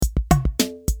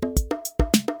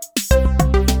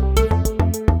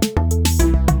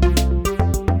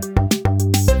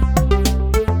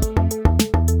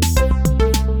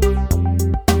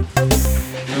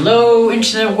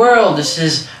Hello world, this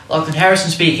is Lachlan Harrison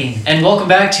speaking, and welcome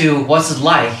back to What's It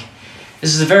Like?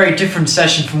 This is a very different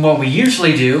session from what we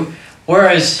usually do,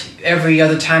 whereas every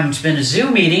other time it's been a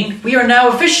Zoom meeting, we are now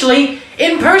officially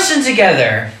in person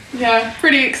together. Yeah,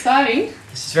 pretty exciting.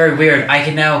 This is very weird. I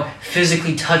can now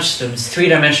physically touch them. It's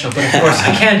three-dimensional, but of course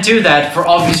I can't do that for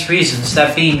obvious reasons,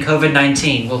 that being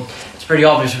COVID-19. Well, it's pretty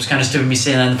obvious. It was kind of stupid me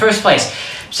saying that in the first place.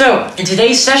 So, in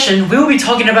today's session, we will be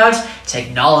talking about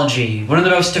technology, one of the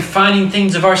most defining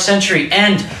things of our century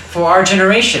and for our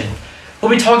generation.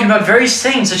 We'll be talking about various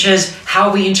things such as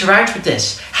how we interact with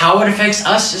this, how it affects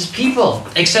us as people,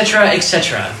 etc.,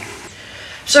 etc.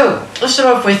 So, let's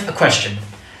start off with a question.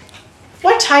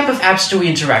 What type of apps do we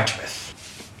interact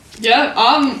with? Yeah,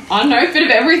 I don't know, a bit of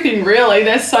everything really.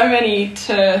 There's so many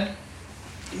to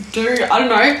do. I don't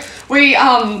know. We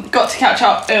got to catch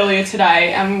up earlier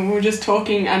today and we were just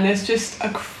talking, and there's just a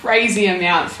crazy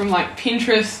amount from like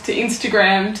Pinterest to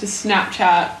Instagram to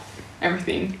Snapchat,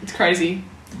 everything. It's crazy.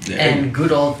 Yeah. And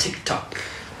good old TikTok.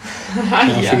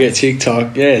 Can't forget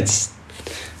TikTok. Yeah,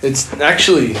 it's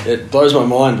actually, it blows my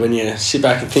mind when you sit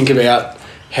back and think about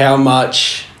how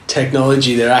much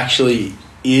technology there actually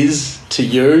is to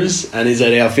use and is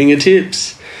at our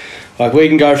fingertips. Like, we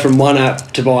can go from one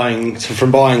app to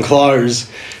buying clothes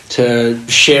to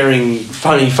sharing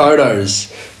funny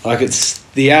photos. Like, it's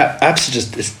the apps are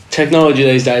just, technology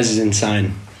these days is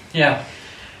insane. Yeah.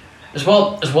 As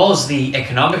well as the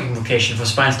economic implication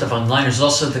for buying stuff online, there's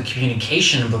also the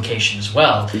communication implication as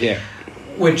well. Yeah.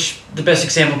 Which, the best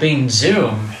example being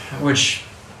Zoom, which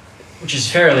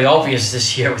is fairly obvious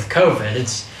this year with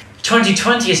COVID.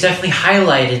 2020 has definitely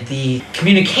highlighted the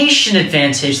communication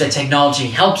advantage that technology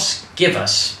helps give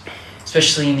us,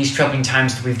 especially in these troubling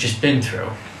times that we've just been through.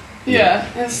 Yeah,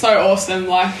 it's so awesome.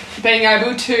 Like, being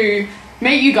able to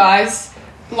meet you guys,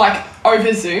 like,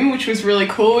 over Zoom, which was really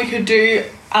cool. We could do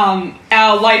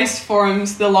our latest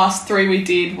forums, the last 3 we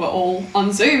did were all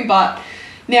on Zoom, but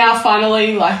now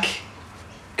finally, like,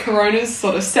 Corona's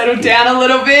sort of settled down a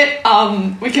little bit,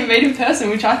 we can meet in person,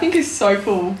 which I think is so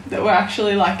cool that we're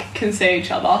actually, like, can see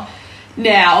each other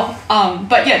now.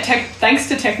 But yeah, thanks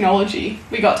to technology,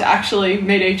 we got to actually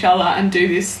meet each other and do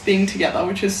this thing together,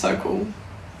 which is so cool.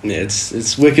 Yeah,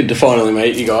 it's wicked to finally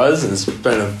meet you guys, and it's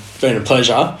been a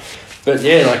pleasure. But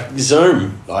yeah, like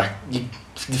Zoom,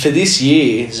 for this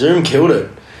year, Zoom killed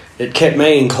it. It kept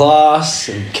me in class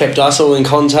and kept us all in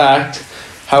contact,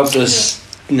 helped us,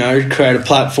 create a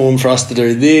platform for us to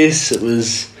do this. It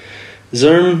was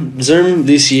Zoom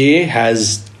this year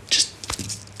has just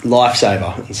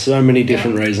lifesaver in so many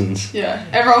different reasons. Yeah,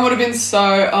 everyone would have been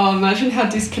so, imagine how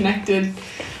disconnected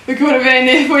we could have been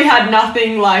if we had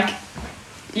nothing, like,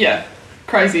 yeah,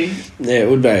 crazy. Yeah, it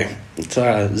would be. It's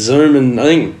Zoom, and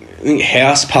I think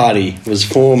House Party was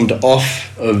formed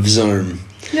off of Zoom.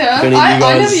 Yeah, I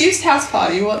never used House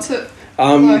Party. What's it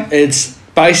like? It's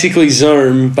basically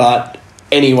Zoom, but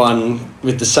anyone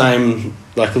with the same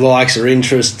likes or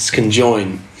interests can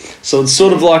join. So it's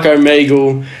sort of like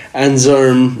Omegle and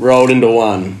Zoom rolled into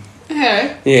one.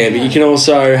 Okay. Yeah, but you can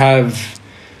also have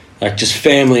just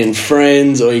family and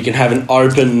friends, or you can have an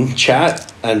open chat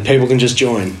and people can just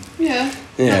join. Yeah.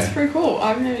 That's pretty cool.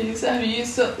 I've never used it. Have you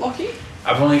used it, Lockie?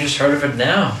 I've only just heard of it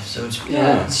now, so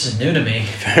this is new to me.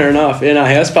 Fair enough. Yeah,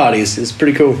 House Parties is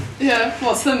pretty cool. Yeah.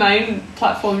 What's the main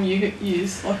platform you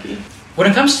use, Lockie? When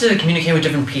it comes to communicating with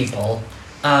different people,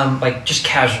 just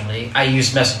casually, I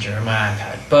use Messenger on my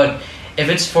iPad. But if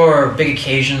it's for big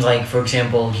occasions, like, for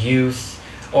example, youth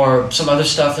or some other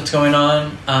stuff that's going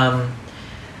on,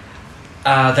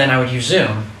 then I would use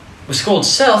Zoom. With school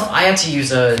itself, I had to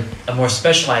use a more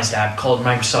specialized app called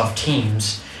Microsoft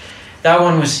Teams. That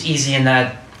one was easy in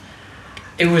that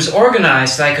it was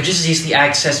organized that I could just as easily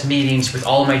access meetings with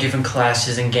all of my different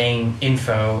classes and gain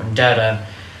info and data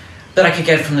that I could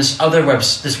get from this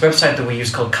website that we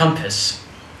use called Compass.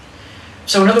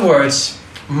 So in other words,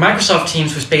 Microsoft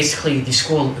Teams was basically the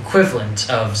school equivalent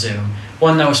of Zoom,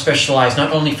 one that was specialized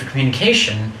not only for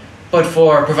communication, but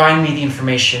for providing me the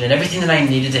information and everything that I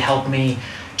needed to help me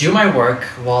do my work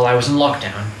while I was in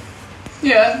lockdown.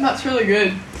 Yeah, that's really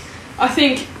good. I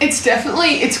think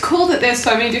it's cool that there's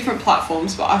so many different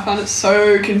platforms, but I find it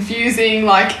so confusing.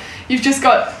 Like, you've just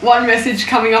got one message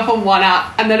coming up on one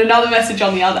app and then another message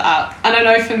on the other app. And I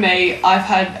know for me, I've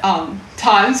had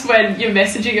times when you're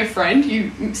messaging a friend,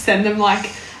 you send them like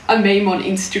a meme on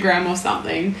Instagram or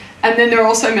something, and then they're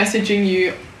also messaging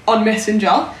you on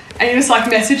Messenger, and you're just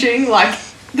like messaging like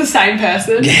the same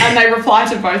person, and they reply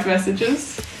to both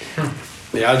messages.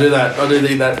 Yeah, I do that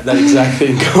exact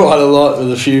thing quite a lot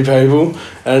with a few people.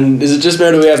 And is it just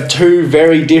better we have two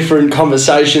very different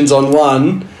conversations on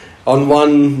one on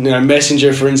one,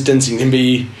 Messenger, for instance, you can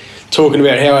be talking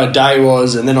about how our day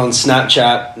was, and then on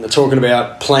Snapchat, they're talking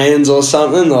about plans or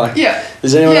something. Like,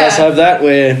 does anyone else have that,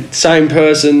 where same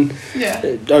person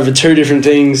over two different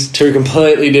things, two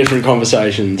completely different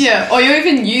conversations? Yeah, or you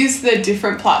even use the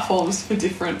different platforms for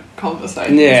different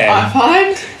conversations, I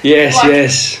find.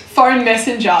 Yes. Phone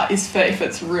Messenger is for if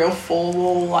it's real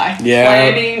formal, like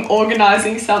planning,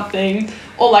 organising something,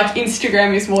 or like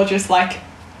Instagram is more just like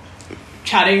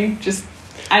chatting, just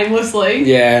aimlessly.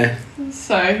 Yeah.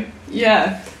 So,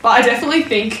 but I definitely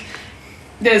think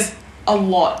there's a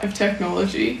lot of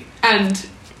technology and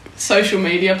social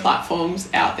media platforms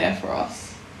out there for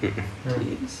us to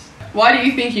use. Why do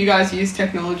you think you guys use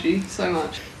technology so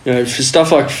much? For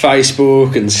stuff like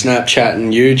Facebook and Snapchat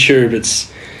and YouTube,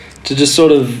 it's to just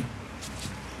sort of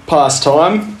pass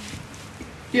time.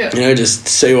 Yeah. Just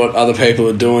see what other people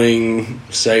are doing,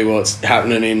 see what's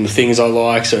happening in the things I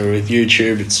like. So with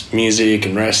YouTube, it's music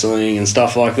and wrestling and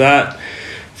stuff like that.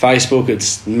 Facebook,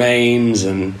 it's memes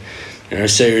and,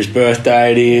 see whose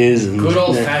birthday it is. And, good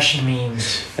old-fashioned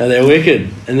memes. They're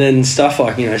wicked. And then stuff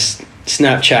like,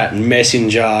 Snapchat and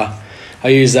Messenger, I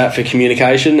use that for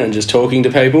communication and just talking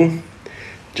to people.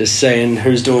 Just seeing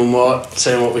who's doing what,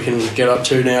 seeing what we can get up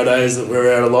to nowadays that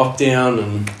we're out of lockdown,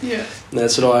 and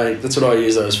that's what I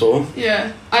use those for.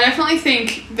 Yeah, I definitely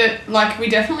think that we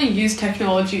definitely use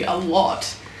technology a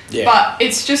lot, but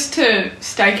it's just to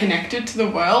stay connected to the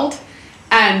world,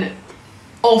 and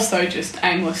also just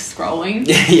aimless scrolling.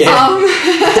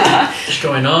 Just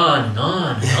going on and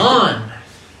on and on.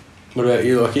 What about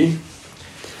you, Lockie?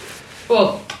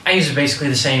 Well, I use it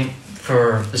basically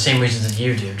for the same reasons that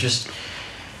you do. Just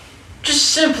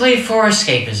simply for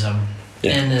escapism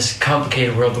in this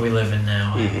complicated world that we live in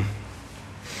now. Mm-hmm.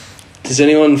 Does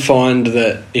anyone find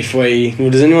that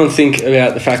does anyone think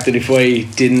about the fact that if we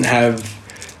didn't have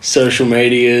social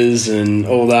medias and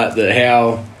all that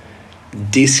how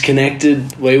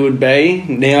disconnected we would be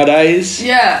nowadays?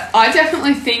 Yeah, I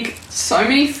definitely think so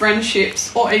many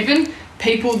friendships, or even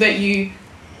people that you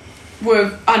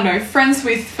were, friends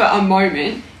with for a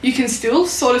moment, you can still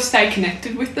sort of stay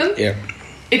connected with them. Yeah.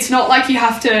 It's not like you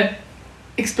have to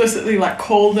explicitly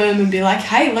call them and be like,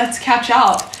 hey, let's catch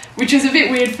up, which is a bit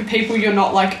weird for people you're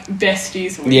not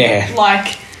besties with. Yeah.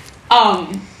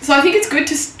 So I think it's good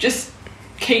to just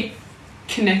keep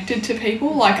connected to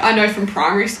people. I know from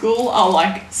primary school, I'll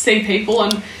see people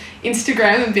on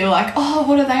Instagram and be like, oh,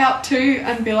 what are they up to?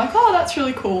 And be like, oh, that's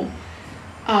really cool.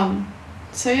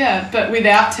 But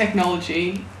without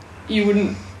technology, you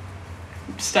wouldn't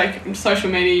social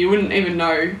media, you wouldn't even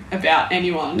know about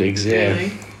anyone.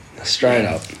 Really. Straight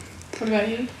up. What about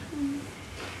you?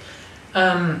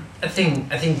 I think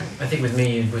with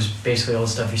me it was basically all the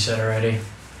stuff you said already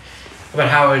about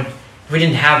how if we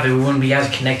didn't have it, we wouldn't be as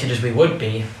connected as we would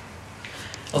be.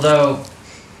 Although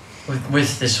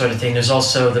with this sort of thing, there's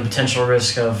also the potential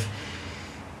risk of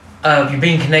you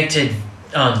being connected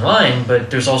online, but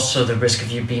there's also the risk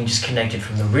of you being disconnected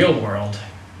from the real world.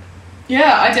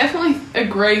 Yeah, I definitely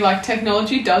agree.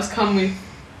 Technology does come with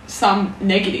some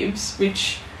negatives,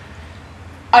 which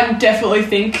I definitely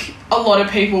think a lot of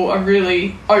people are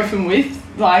really open with.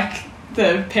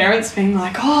 The parents being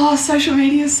like, oh, social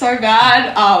media is so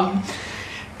bad.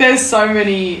 There's so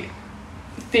many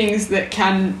things that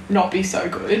can not be so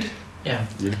good. Yeah.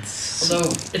 Although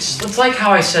it's like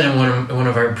how I said in one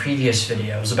of our previous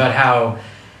videos about how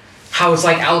it's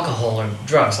like alcohol or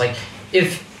drugs.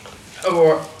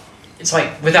 It's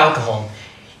like with alcohol,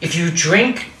 if you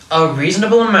drink a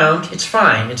reasonable amount, it's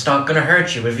fine. It's not going to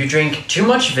hurt you. But if you drink too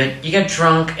much of it, you get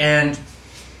drunk and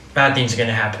bad things are going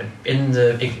to happen. In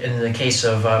the case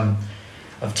of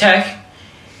tech,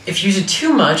 if you use it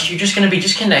too much, you're just going to be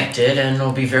disconnected, and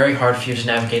it'll be very hard for you to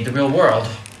navigate the real world.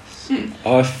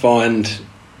 I find,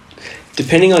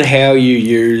 depending on how you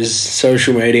use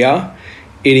social media,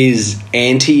 it is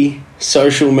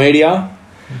anti-social media.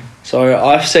 So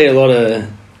I see a lot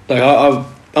of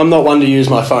I'm not one to use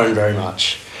my phone very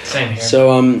much. Same here.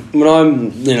 So when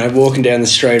I'm walking down the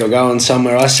street or going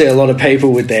somewhere, I see a lot of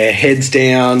people with their heads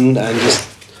down and just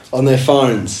on their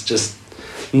phones, just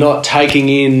not taking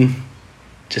in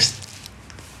just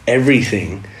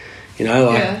everything.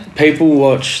 People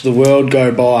watch the world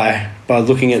go by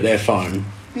looking at their phone.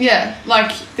 Yeah,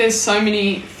 there's so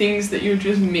many things that you'll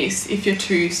just miss if you're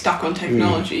too stuck on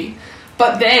technology.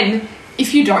 But then,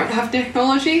 if you don't have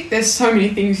technology, there's so many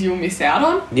things you'll miss out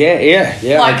on. Yeah,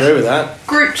 I agree with that.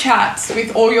 Group chats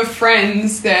with all your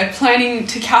friends, they're planning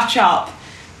to catch up.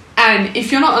 And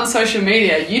if you're not on social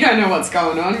media, you don't know what's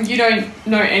going on. You don't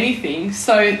know anything.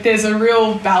 So there's a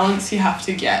real balance you have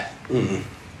to get.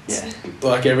 Yeah.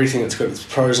 Like everything, it's got its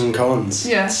pros and cons.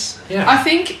 Yes. Yeah. I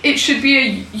think it should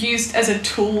be used as a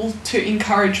tool to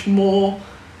encourage more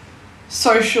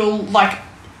social, like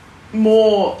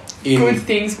more good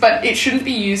things, but it shouldn't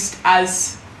be used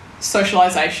as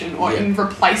socialization or in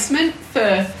replacement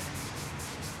for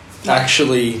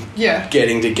actually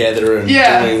getting together and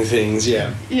doing things.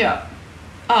 Yeah.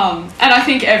 And I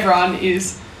think everyone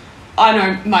is, I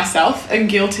know myself, am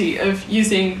guilty of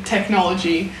using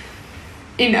technology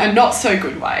in a not so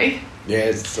good way. Yeah,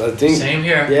 I think same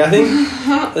here. Yeah,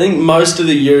 I think most of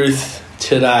the youth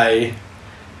today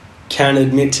can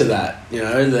admit to that. You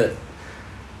know, that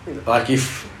like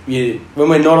when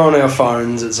we're not on our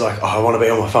phones, it's like, oh, I want to be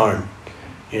on my phone.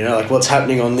 You know, like what's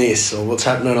happening on this or what's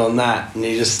happening on that, and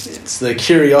it's the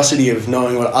curiosity of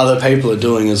knowing what other people are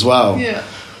doing as well. Yeah.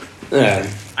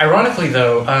 Ironically,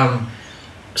 though,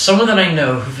 someone that I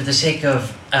know who, for the sake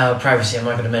of privacy, I'm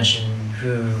not going to mention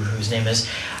whose name is.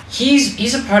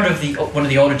 He's a part of one of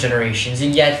the older generations,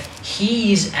 and yet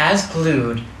he's as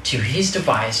glued to his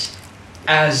device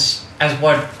as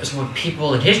what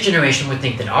people in his generation would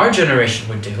think that our generation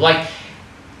would do. Like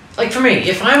for me,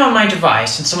 if I'm on my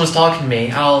device and someone's talking to me,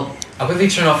 I'll quickly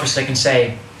turn it off for a second and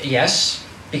say yes,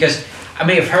 because I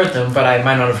may have heard them, but I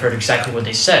might not have heard exactly what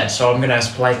they said. So I'm going to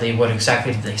ask politely, what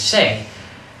exactly did they say?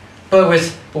 But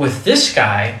with this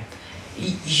guy,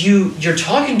 you're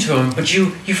talking to him, but you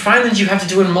find that you have to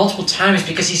do it multiple times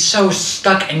because he's so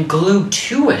stuck and glued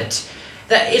to it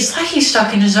that it's like he's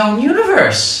stuck in his own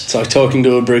universe. It's like talking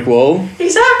to a brick wall.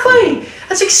 Exactly.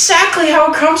 That's exactly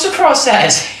how it comes across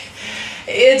as.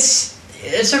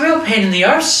 It's a real pain in the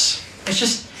arse. It's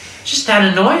just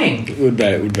that annoying. It would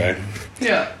be.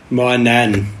 Yeah. My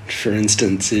nan, for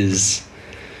instance, is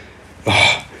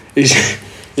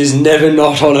never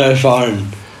not on her phone.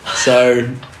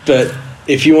 So, but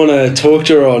if you want to talk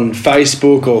to her on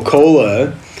Facebook or call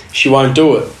her, she won't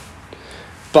do it.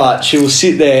 But she will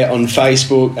sit there on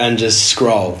Facebook and just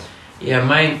scroll. Yeah,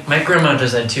 my grandma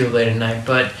does that too late at night,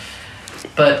 but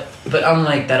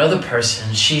unlike that other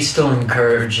person, she still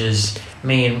encourages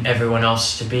me and everyone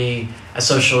else to be as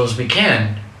social as we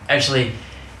can. Actually,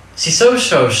 she's so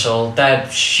social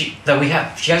that she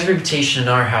has a reputation in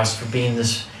our house for being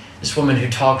this woman who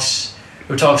talks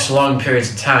long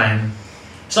periods of time.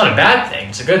 It's not a bad thing,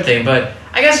 it's a good thing, but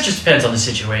I guess it just depends on the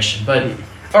situation. But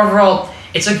overall,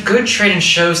 it's a good trait and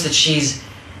shows that she's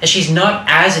not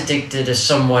as addicted as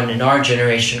someone in our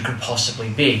generation could possibly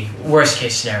be. Worst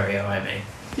case scenario, I mean.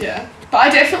 Yeah. But I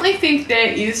definitely think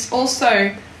there is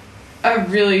also a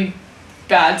really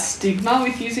bad stigma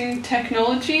with using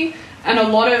technology. And a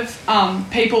lot of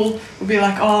people will be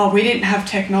like, oh, we didn't have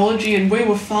technology and we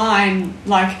were fine.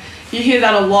 Like, you hear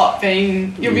that a lot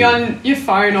you'll be on your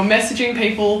phone or messaging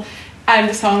people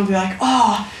and someone will be like,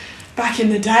 oh, back in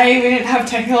the day we didn't have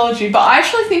technology. But I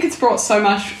actually think it's brought so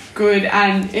much good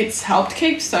and it's helped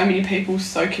keep so many people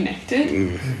so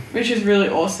connected, which is really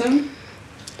awesome.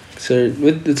 So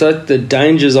it's like the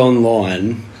dangers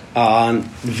online aren't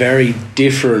very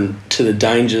different to the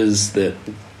dangers that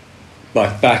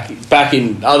like back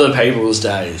in other people's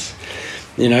days.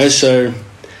 You know, so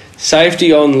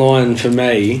safety online for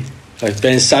me, like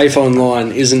being safe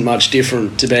online isn't much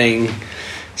different to being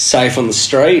safe on the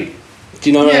street. Do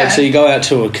you know what I mean? So you go out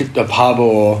to a pub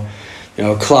or, you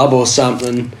know, a club or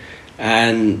something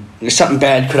and something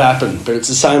bad could happen, but it's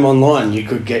the same online. You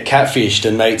could get catfished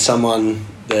and meet someone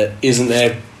that isn't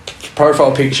their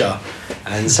profile picture,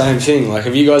 and same thing. Like,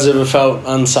 have you guys ever felt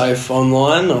unsafe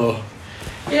online or?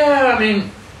 Yeah, I mean,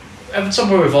 at some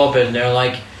point we've all been there.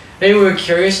 Like, maybe we were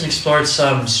curious and explored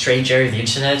some strange area of the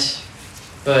internet,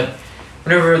 but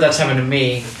whenever that's happened to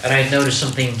me and I noticed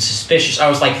something suspicious, I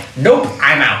was like, nope,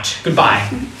 I'm out. Goodbye.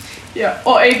 Yeah,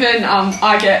 or even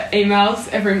I get emails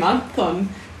every month on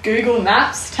Google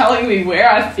Maps telling me where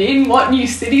I've been, what new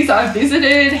cities I've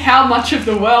visited, how much of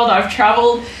the world I've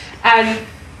travelled, and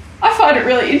I find it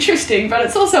really interesting, but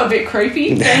it's also a bit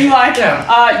creepy. Being like,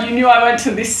 you knew I went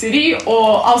to this city,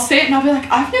 or I'll see it and I'll be like,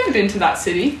 I've never been to that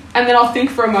city, and then I'll think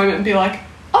for a moment and be like,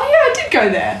 oh yeah, I did go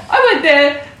there. I went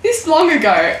there this long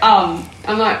ago.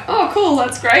 I'm like, oh cool,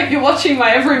 that's great. You're watching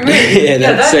my every move.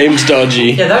 that seems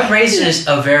dodgy. Yeah, that raises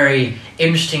a very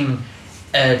interesting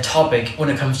topic when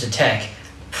it comes to tech.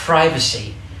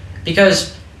 Privacy,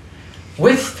 because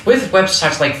with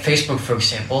websites like Facebook, for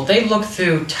example, they look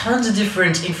through tons of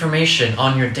different information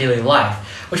on your daily life,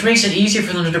 which makes it easier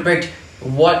for them to predict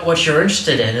what you're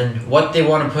interested in and what they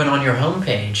want to put on your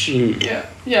homepage.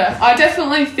 Yeah, I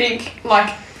definitely think,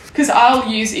 like, because I'll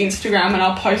use Instagram and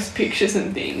I'll post pictures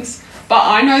and things, but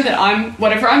I know that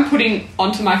whatever I'm putting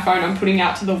onto my phone, I'm putting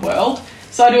out to the world,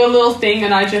 So I do a little thing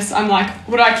and I'm like,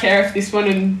 would I care if this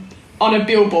went on a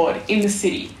billboard in the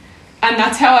city? And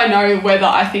that's how I know whether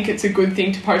I think it's a good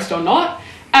thing to post or not.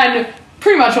 And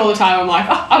pretty much all the time I'm like,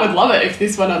 oh, I would love it if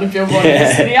this went on a billboard in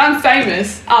the city. I'm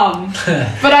famous.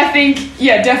 But I think,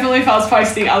 definitely if I was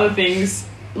posting other things,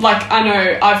 like I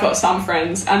know I've got some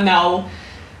friends and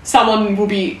someone will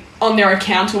be on their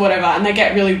account or whatever and they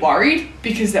get really worried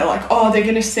because they're like, oh, they're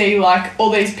going to see like all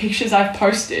these pictures I've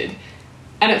posted.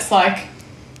 And it's like,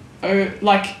 oh,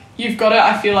 like you've got to,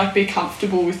 I feel like, be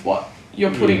comfortable with what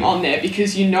you're putting on there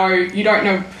because you don't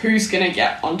know who's going to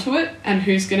get onto it and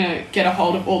who's going to get a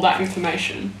hold of all that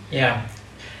information. Yeah.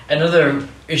 Another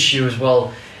issue as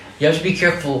well, you have to be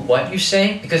careful what you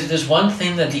say because there's one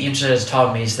thing that the internet has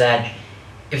taught me is that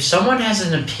if someone has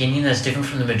an opinion that's different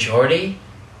from the majority,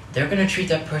 they're going to treat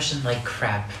that person like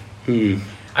crap.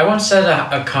 I once said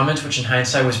a comment which in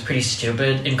hindsight was pretty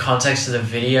stupid in context of the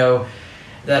video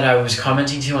that I was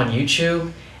commenting to on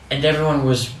YouTube, and everyone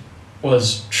was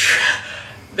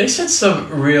they said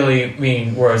some really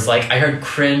mean words, like I heard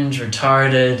cringe,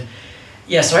 retarded.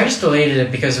 Yeah, so I just deleted it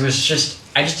because it was just,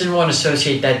 I just didn't want to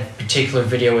associate that particular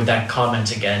video with that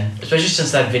comment again, especially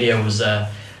since that video was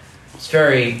it's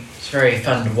very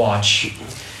fun to watch.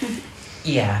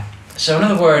 Yeah. So in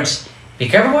other words, be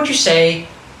careful what you say,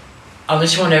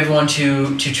 unless you want everyone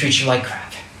to treat you like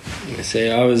crap. See,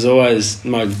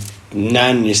 my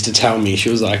nan used to tell me, she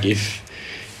was like, if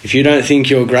you don't think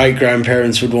your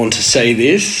great-grandparents would want to say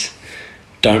this,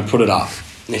 don't put it up.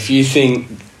 If you think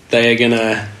they are going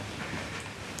to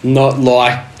not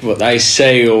like what they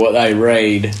see or what they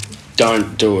read,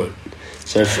 don't do it.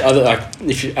 So if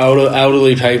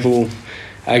elderly people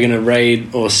are going to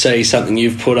read or see something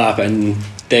you've put up and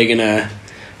they're going to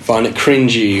find it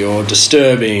cringy or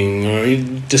disturbing or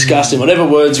disgusting, whatever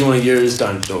words you want to use,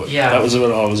 don't do it. Yeah. That was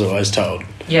what I was always told.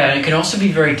 Yeah, and it can also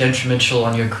be very detrimental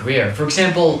on your career. For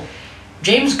example,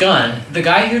 James Gunn, the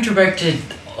guy who directed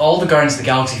all the Guardians of the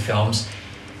Galaxy films,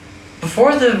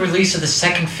 before the release of the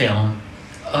second film,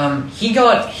 he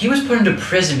was put into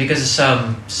prison because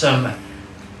of some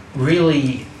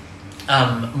really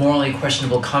morally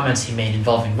questionable comments he made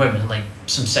involving women, like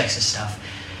some sexist stuff.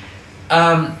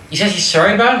 He says he's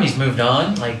sorry about it and he's moved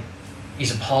on, like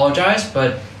he's apologized,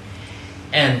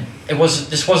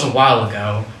 this was a while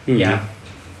ago. Mm-hmm. Yeah.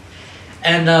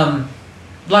 And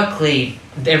luckily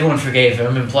everyone forgave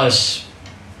him, and plus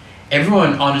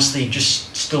everyone honestly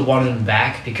just still wanted him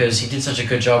back because he did such a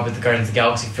good job with the Guardians of the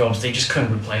Galaxy films. They just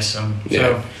couldn't replace him.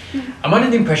 Yeah. So I'm under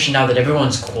the impression now that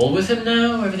everyone's cool with him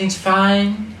now. Everything's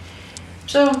fine.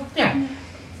 So yeah.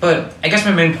 But I guess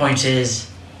my main point is,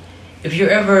 if you're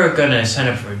ever gonna sign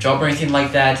up for a job or anything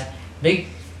like that, like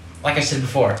I said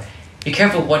before, be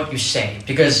careful what you say,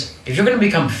 because if you're gonna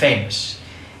become famous,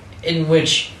 in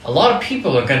which a lot of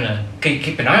people are gonna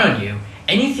keep an eye on you,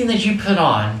 anything that you put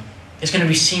on is gonna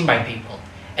be seen by people.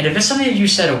 And if it's something that you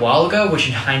said a while ago, which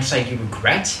in hindsight you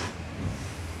regret,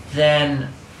 then,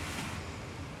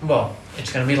 well,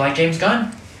 it's gonna be like James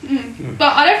Gunn. Mm.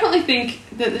 But I definitely think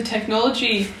that the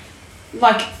technology,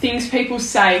 like things people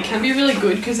say, can be really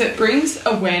good because it brings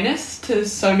awareness to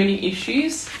so many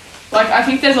issues. Like I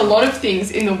think there's a lot of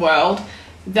things in the world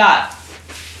that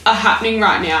are happening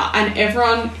right now and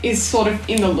everyone is sort of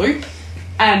in the loop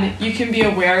and you can be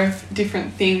aware of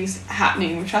different things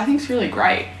happening, which I think is really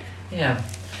great. Yeah.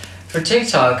 For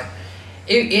TikTok,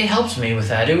 it helps me with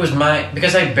that. It was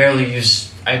because I barely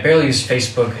use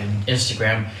Facebook and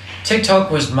Instagram.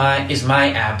 TikTok is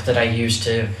my app that I use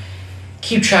to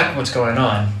keep track of what's going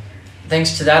on.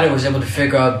 Thanks to that, I was able to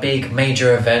figure out big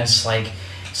major events like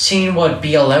seeing what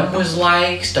BLM was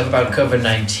like, stuff about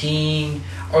COVID-19,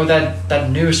 or that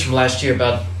news from last year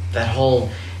about that whole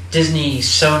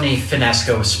Disney-Sony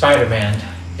fiasco with Spider-Man,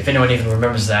 if anyone even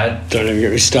remembers that. Don't even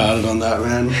get me started on that,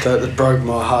 man. That broke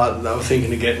my heart. They were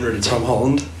thinking of getting rid of Tom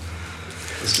Holland.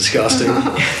 It's disgusting.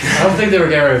 I don't think they were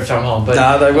getting rid of Tom Holland, but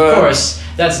nah, they were. Of course,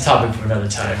 that's a topic for another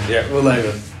time. Yeah, we'll leave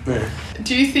it. Yeah.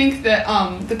 Do you think that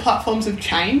the platforms have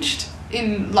changed?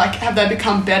 Have they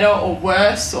become better or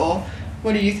worse, or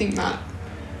what do you think, Matt?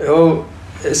 Well,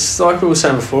 it's like we were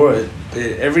saying before.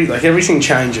 Everything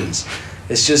changes.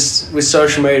 It's just with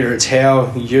social media, it's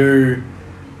how you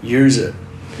use it.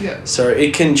 Yeah. So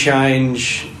it can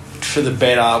change for the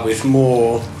better with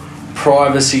more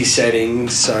privacy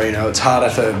settings. So it's harder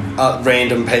for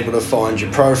random people to find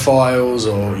your profiles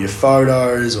or your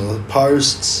photos or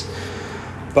posts.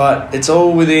 But it's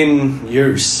all within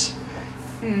use,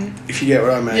 if you get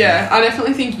what I mean. Yeah, I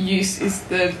definitely think use is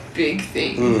the big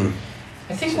thing.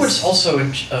 I think what's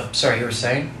also... sorry, you were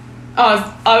saying?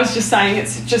 I was just saying,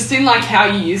 it's just in like how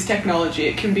you use technology.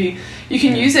 You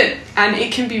can use it and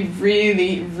it can be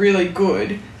really, really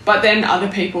good, but then other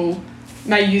people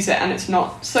may use it and it's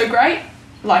not so great.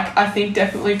 Like, I think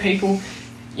definitely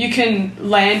you can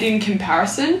land in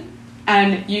comparison,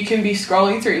 and you can be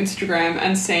scrolling through Instagram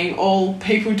and seeing all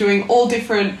people doing all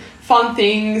different fun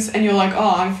things, and you're like,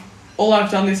 all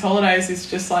I've done this holidays is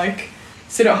just like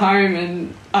sit at home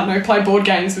and, I don't know, play board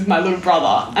games with my little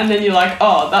brother. And then you're like,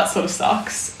 that sort of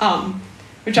sucks.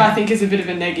 Which I think is a bit of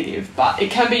a negative, but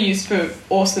it can be used for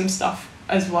awesome stuff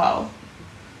as well.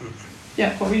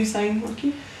 Yeah, what were you saying,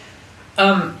 Lucky?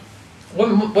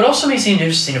 What also makes it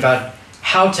interesting about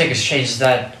how tech has changed is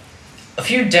that a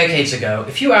few decades ago,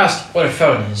 if you asked what a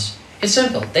phone is, it's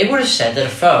simple. They would have said that a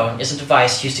phone is a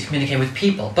device used to communicate with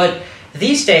people. But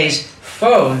these days,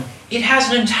 phone, it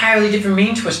has an entirely different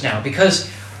meaning to us now, because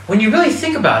when you really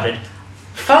think about it,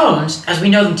 phones, as we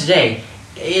know them today,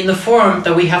 in the form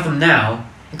that we have them now,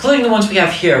 including the ones we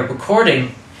have here,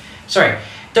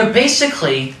 they're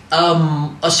basically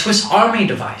a Swiss Army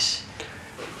device.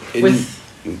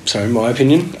 In my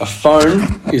opinion, a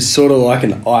phone is sort of like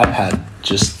an iPad,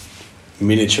 just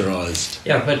miniaturized.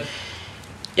 Yeah, but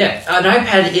an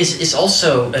iPad is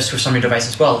also a Swiss Army device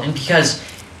as well, and because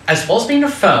as well as being a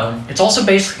phone, it's also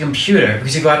basically a computer,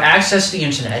 because you've got access to the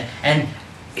internet and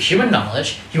human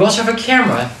knowledge. You also have a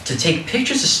camera to take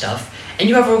pictures of stuff, and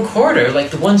you have a recorder like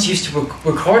the ones used to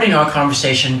recording our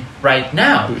conversation right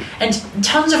now, and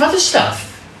tons of other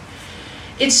stuff.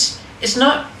 It's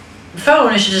not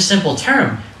phone is just a simple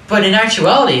term, but in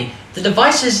actuality, the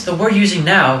devices that we're using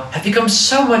now have become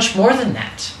so much more than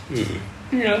that.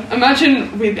 Yeah,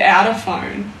 imagine without a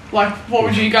phone. Like, what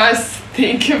would you guys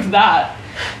think of that?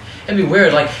 It'd be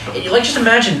weird. Like just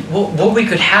imagine what we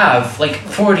could have like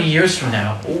 40 years from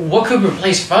now. What could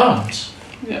replace phones?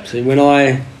 Yeah. See, when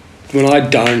I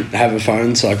don't have a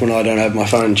phone, so like when I don't have my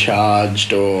phone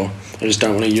charged or I just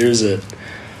don't want to use it,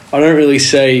 I don't really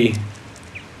see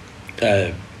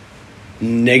a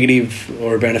negative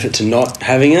or a benefit to not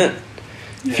having it.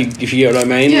 Yeah. If you get what I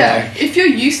mean. Yeah. Like, if your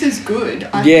use is good.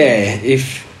 I think.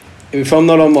 If I'm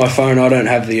not on my phone, I don't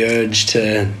have the urge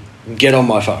to get on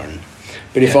my phone.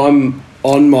 But if I'm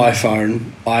on my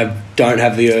phone, I don't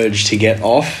have the urge to get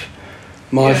off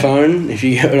my phone, if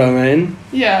you get what I mean.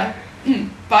 Yeah.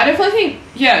 But I definitely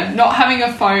think, not having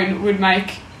a phone would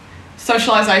make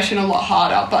socialisation a lot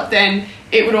harder, but then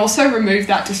it would also remove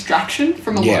that distraction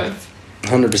from a lot of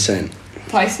 100%.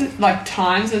 places, like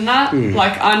times and that.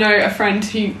 Like, I know a friend,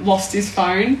 he lost his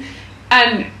phone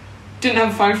and didn't have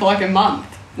a phone for like a month.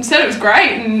 Instead, it was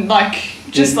great and like,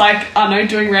 just like, I don't know,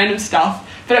 doing random stuff.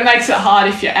 But it makes it hard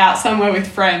if you're out somewhere with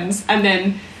friends and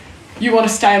then you want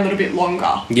to stay a little bit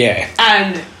longer. Yeah.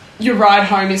 And your ride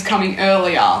home is coming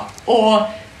earlier, or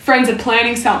friends are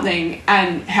planning something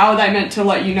and how are they meant to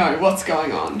let you know what's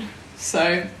going on?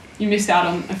 So you miss out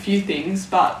on a few things,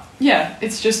 but yeah,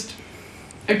 it's just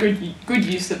a good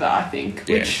use of it, I think.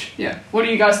 Which, what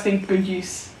do you guys think good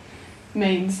use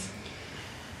means?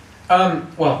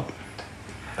 Well,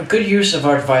 a good use of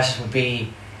our devices would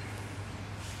be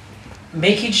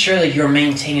making sure that you're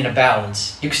maintaining a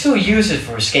balance. You can still use it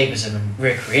for escapism and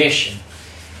recreation,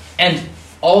 and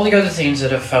all the other things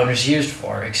that a phone is used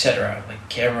for, etc., like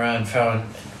camera and phone,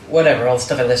 whatever, all the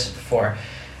stuff I listed before.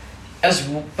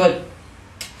 But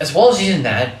as well as using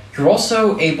that, you're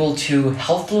also able to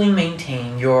healthily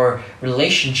maintain your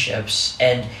relationships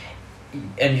and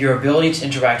your ability to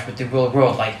interact with the real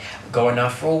world, like going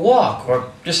out for a walk,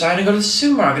 or deciding to go to the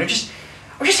supermarket,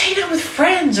 or just hanging out with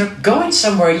friends, or going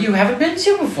somewhere you haven't been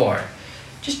to before.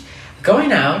 Just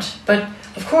going out, but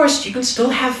of course you can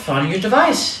still have fun on your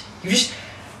device. You just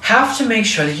have to make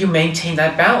sure that you maintain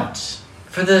that balance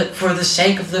for the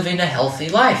sake of living a healthy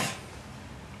life.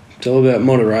 It's all about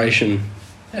moderation,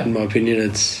 in my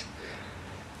opinion.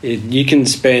 You can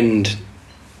spend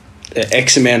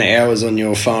X amount of hours on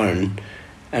your phone,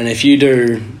 and if you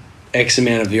do X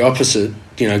amount of the opposite,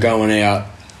 going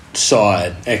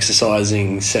outside,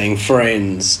 exercising, seeing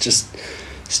friends, just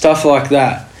stuff like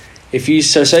that.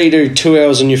 Say you do 2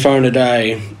 hours on your phone a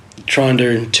day, try and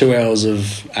do 2 hours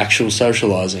of actual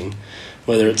socialising,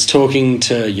 whether it's talking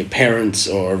to your parents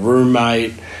or a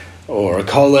roommate or a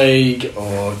colleague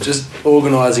or just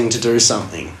organising to do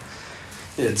something.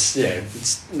 It's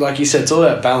like you said, it's all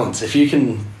about balance. If you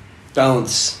can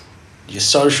balance your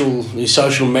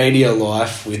social media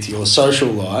life with your social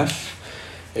life,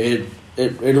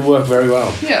 it'll work very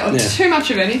well. Yeah, too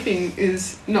much of anything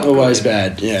is not always good.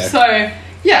 Bad. Yeah. So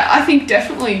I think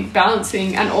definitely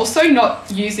balancing, and also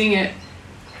not using it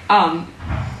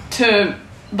to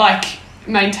like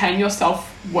maintain your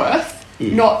self-worth.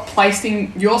 not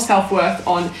placing your self-worth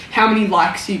on how many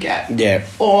likes you get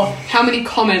or how many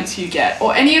comments you get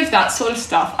or any of that sort of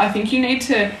stuff. I think you need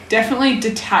to definitely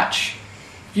detach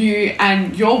you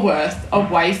and your worth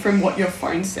away from what your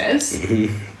phone says.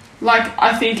 Like,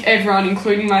 I think everyone,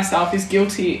 including myself, is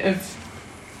guilty of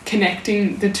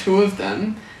connecting the two of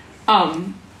them.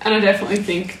 And I definitely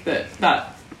think that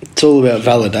it's all about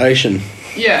validation.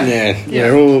 Yeah.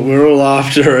 We're all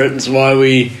after it. It's why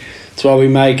we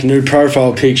make new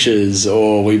profile pictures,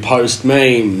 or we post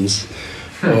memes,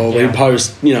 or we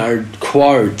post,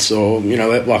 quotes, or,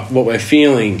 like what we're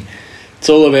feeling. It's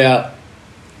all about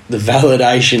the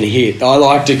validation hit. I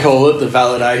like to call it the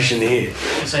validation hit.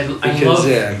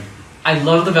 I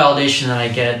love the validation that I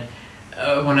get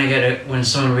when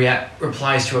someone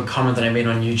replies to a comment that I made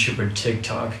on YouTube or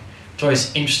TikTok. It's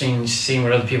always interesting seeing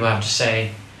what other people have to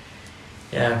say.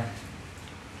 Yeah.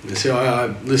 So I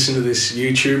listen to this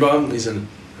YouTuber. He's an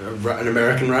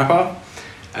American rapper,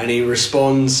 and he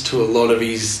responds to a lot of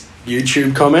his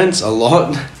YouTube comments, a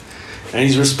lot. And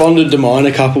he's responded to mine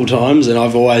a couple times, and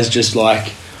I've always just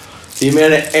like the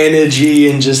amount of energy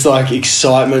and just like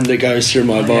excitement that goes through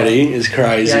my body is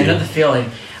crazy. Yeah, I know the feeling.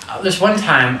 There's one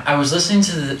time I was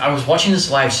watching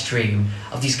this live stream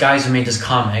of these guys who made this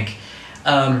comic,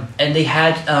 and they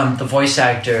had the voice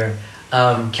actor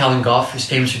Calvin Goff, who's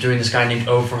famous for doing this guy named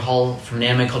Overhaul from an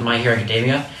anime called My Hero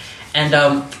Academia, and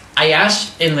I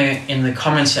asked in the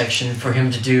comment section for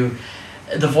him to do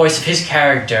the voice of his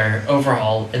character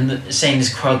Overhaul, and saying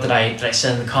this quote that I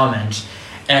said in the comment,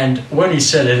 and when he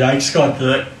said it, I just got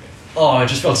it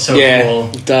just felt so cool.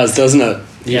 It does, doesn't it?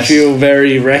 You feel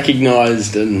very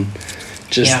recognised and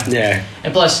just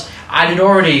And plus, I'd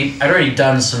already been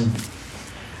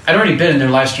in their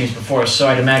live streams before, so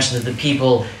I'd imagine that the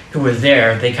people who were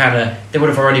there, they would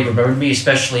have already remembered me,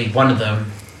 especially one of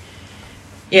them.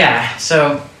 Yeah,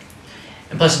 so,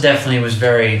 and plus it definitely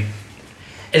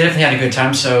had a good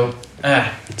time, so...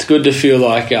 It's good to feel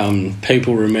like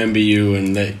people remember you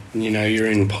and that, you're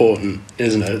important,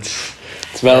 isn't it?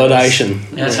 It's validation.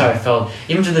 That's how I felt.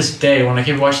 Even to this day, when I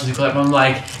keep watching the clip, I'm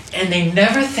like, and they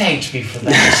never thanked me for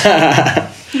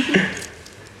that.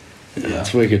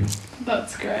 It's wicked.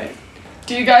 That's great.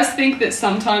 Do you guys think that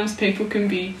sometimes people can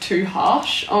be too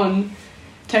harsh on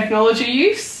technology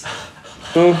use?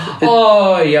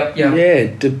 Yep.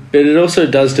 Yeah, but it also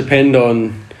does depend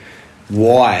on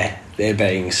why they're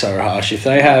being so harsh. If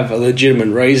they have a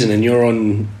legitimate reason and you're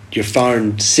on your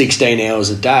phone 16 hours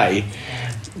a day,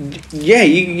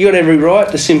 you got every right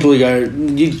to simply go,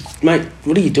 mate,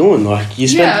 what are you doing? Like,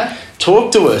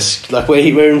 talk to us. Like,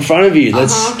 we're in front of you.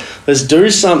 Let's do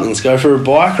something. Let's go for a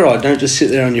bike ride. Don't just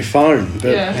sit there on your phone.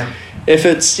 But if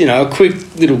it's, a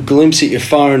quick little glimpse at your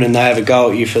phone and they have a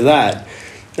go at you for that,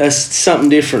 that's something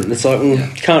different. It's like, you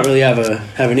can't really have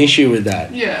an issue with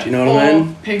that. Yeah. Do you know what I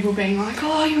mean? People being like,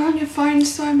 you're on your phone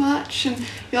so much. And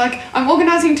you're like, I'm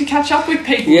organising to catch up with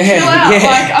people. Yeah, chill out.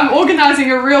 Like, I'm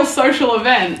organising a real social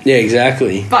event. Yeah,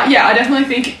 exactly. But yeah, I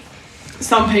definitely think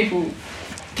some people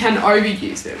can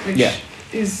overuse it, which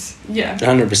is,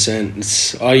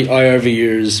 100%. I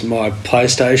overuse my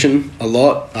PlayStation a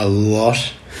lot.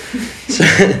 So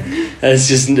it's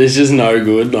just no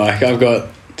good. Like, I've got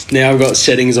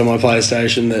settings on my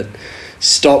PlayStation that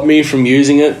stop me from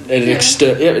using it at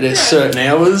certain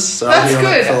hours. So I'll be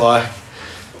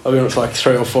on it for like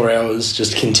 3 or 4 hours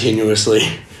just continuously.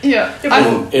 Yeah.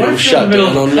 It'll shut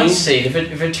down on me. If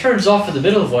it turns off in the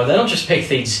middle of one, that'll just take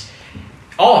things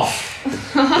off.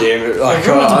 Yeah, like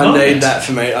I need that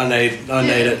for me. I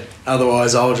need it.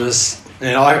 Otherwise, I'll just...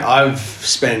 And I've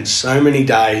spent so many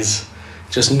days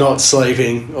just not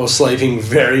sleeping or sleeping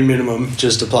very minimum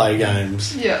just to play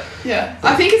games. Yeah.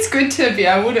 I think it's good to be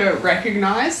able to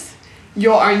recognise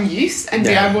your own use and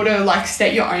be able to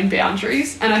set your own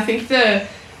boundaries. And I think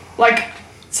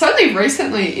certainly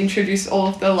recently introduced all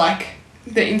of the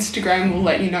Instagram will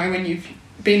let you know when you've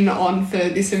been on for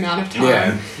this amount of time.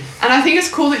 Yeah. And I think it's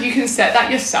cool that you can set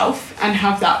that yourself and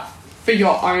have that for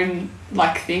your own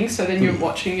thing, so then you're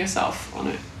watching yourself on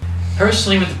it.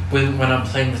 Personally, when I'm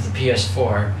playing with the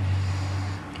PS4,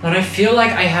 when I feel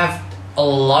like I have a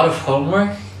lot of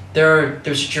homework,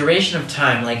 there's a duration of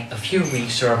time, like a few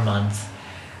weeks or a month,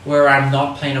 where I'm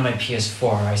not playing on my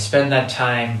PS4. I spend that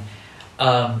time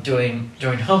doing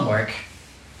homework.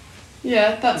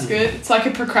 Yeah, that's good. It's like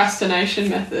a procrastination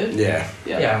method.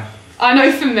 Yeah. I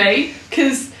know for me,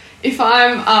 because if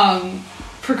I'm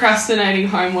procrastinating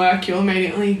homework, you'll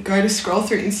immediately go to scroll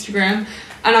through Instagram.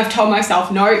 And I've told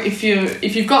myself, no, if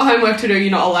you've got homework to do, you're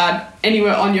not allowed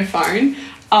anywhere on your phone.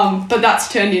 But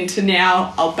that's turned into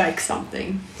now I'll bake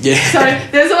something. Yeah. So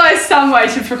there's always some way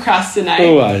to procrastinate.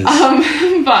 Always.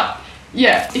 But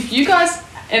yeah, if you guys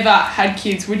ever had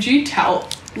kids, would you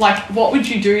what would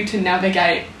you do to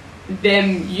navigate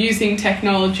them using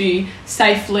technology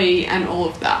safely and all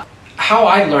of that? How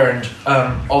I learned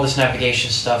all this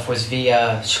navigation stuff was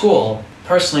via school.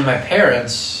 Personally, my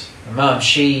parents, my mom,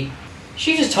 she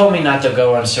just told me not to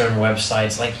go on certain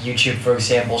websites, like YouTube, for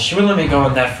example. She wouldn't let me go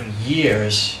on that for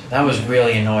years. That was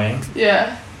really annoying.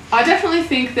 Yeah. I definitely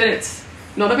think that it's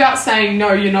not about saying,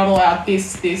 no, you're not allowed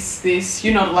this,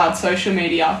 you're not allowed social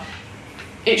media.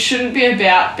 It shouldn't be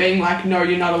about being like, no,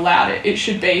 you're not allowed it. It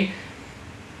should be,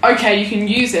 okay, you can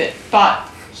use it, but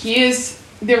here's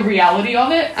the reality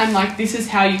of it, and like, this is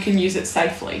how you can use it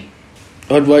safely.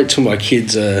 I'd wait till my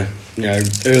kids are,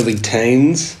 early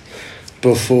teens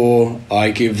before I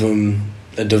give them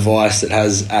a device that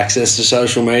has access to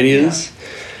social medias.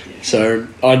 Yeah. So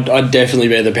I'd definitely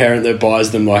be the parent that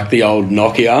buys them like the old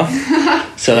Nokia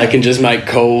so they can just make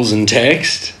calls and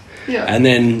text. Yeah. And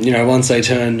then, once they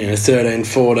turn 13,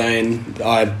 14,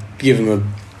 I give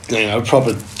them a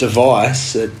proper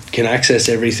device that can access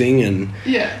everything, and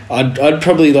I'd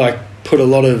probably put a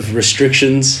lot of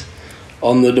restrictions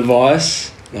on the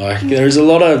device. There's a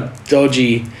lot of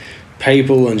dodgy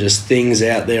people and just things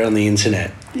out there on the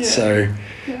internet. Yeah. So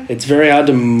it's very hard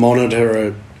to monitor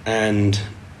it and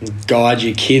guide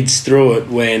your kids through it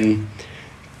when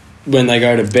they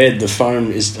go to bed. The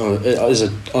phone is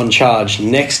on charge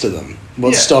next to them.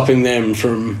 What's stopping them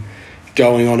from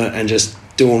going on it and just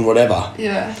doing whatever?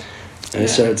 Yeah.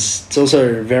 So it's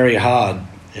also very hard,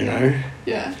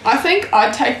 Yeah. I think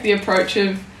I'd take the approach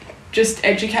of just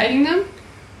educating them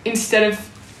instead of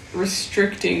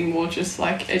restricting, more just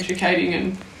educating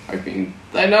and hoping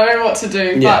they know what to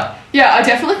do. Yeah. But I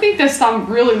definitely think there's some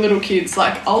really little kids,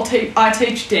 I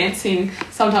teach dancing.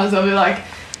 Sometimes I'll be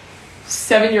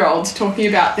 7-year-olds talking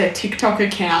about their TikTok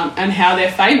account and how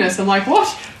they're famous. I'm like, what?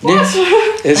 Yeah,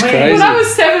 it's crazy. When I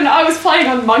was 7, I was playing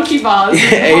on monkey bars.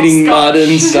 Eating mud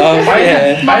and stuff. By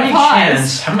any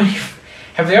chance,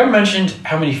 have they ever mentioned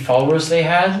how many followers they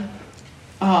had?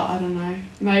 Oh, I don't know.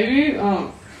 Maybe.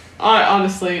 I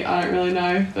don't really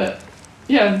know. But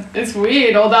yeah, it's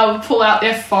weird. Or they'll pull out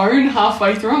their phone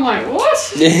halfway through. I'm like,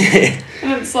 what? Yeah.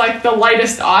 And it's the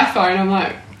latest iPhone. I'm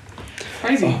like,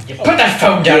 crazy. You put that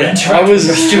phone down and interact with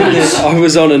your students. I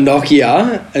was on a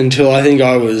Nokia until I think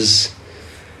I was...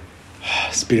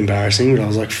 It's a bit embarrassing, but I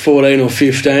was 14 or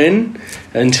 15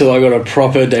 until I got a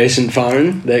proper decent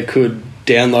phone that could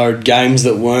download games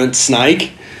that weren't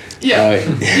Snake.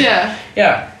 Yeah.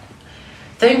 Yeah.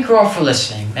 Thank you all for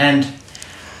listening. And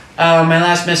my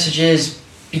last message is,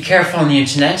 be careful on the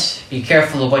internet. Be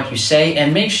careful of what you say,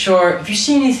 and make sure if you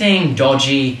see anything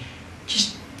dodgy,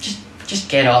 just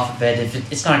get off of it.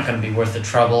 If it's not going to be worth the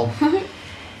trouble.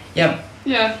 Yep.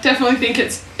 Yeah, definitely think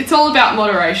it's all about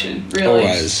moderation, really.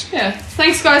 Always. Yeah.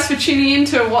 Thanks, guys, for tuning in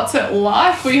to What's It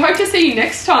Life. We hope to see you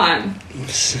next time.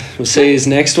 We'll see you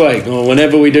next week, or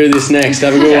whenever we do this next.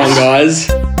 Have a good one, guys.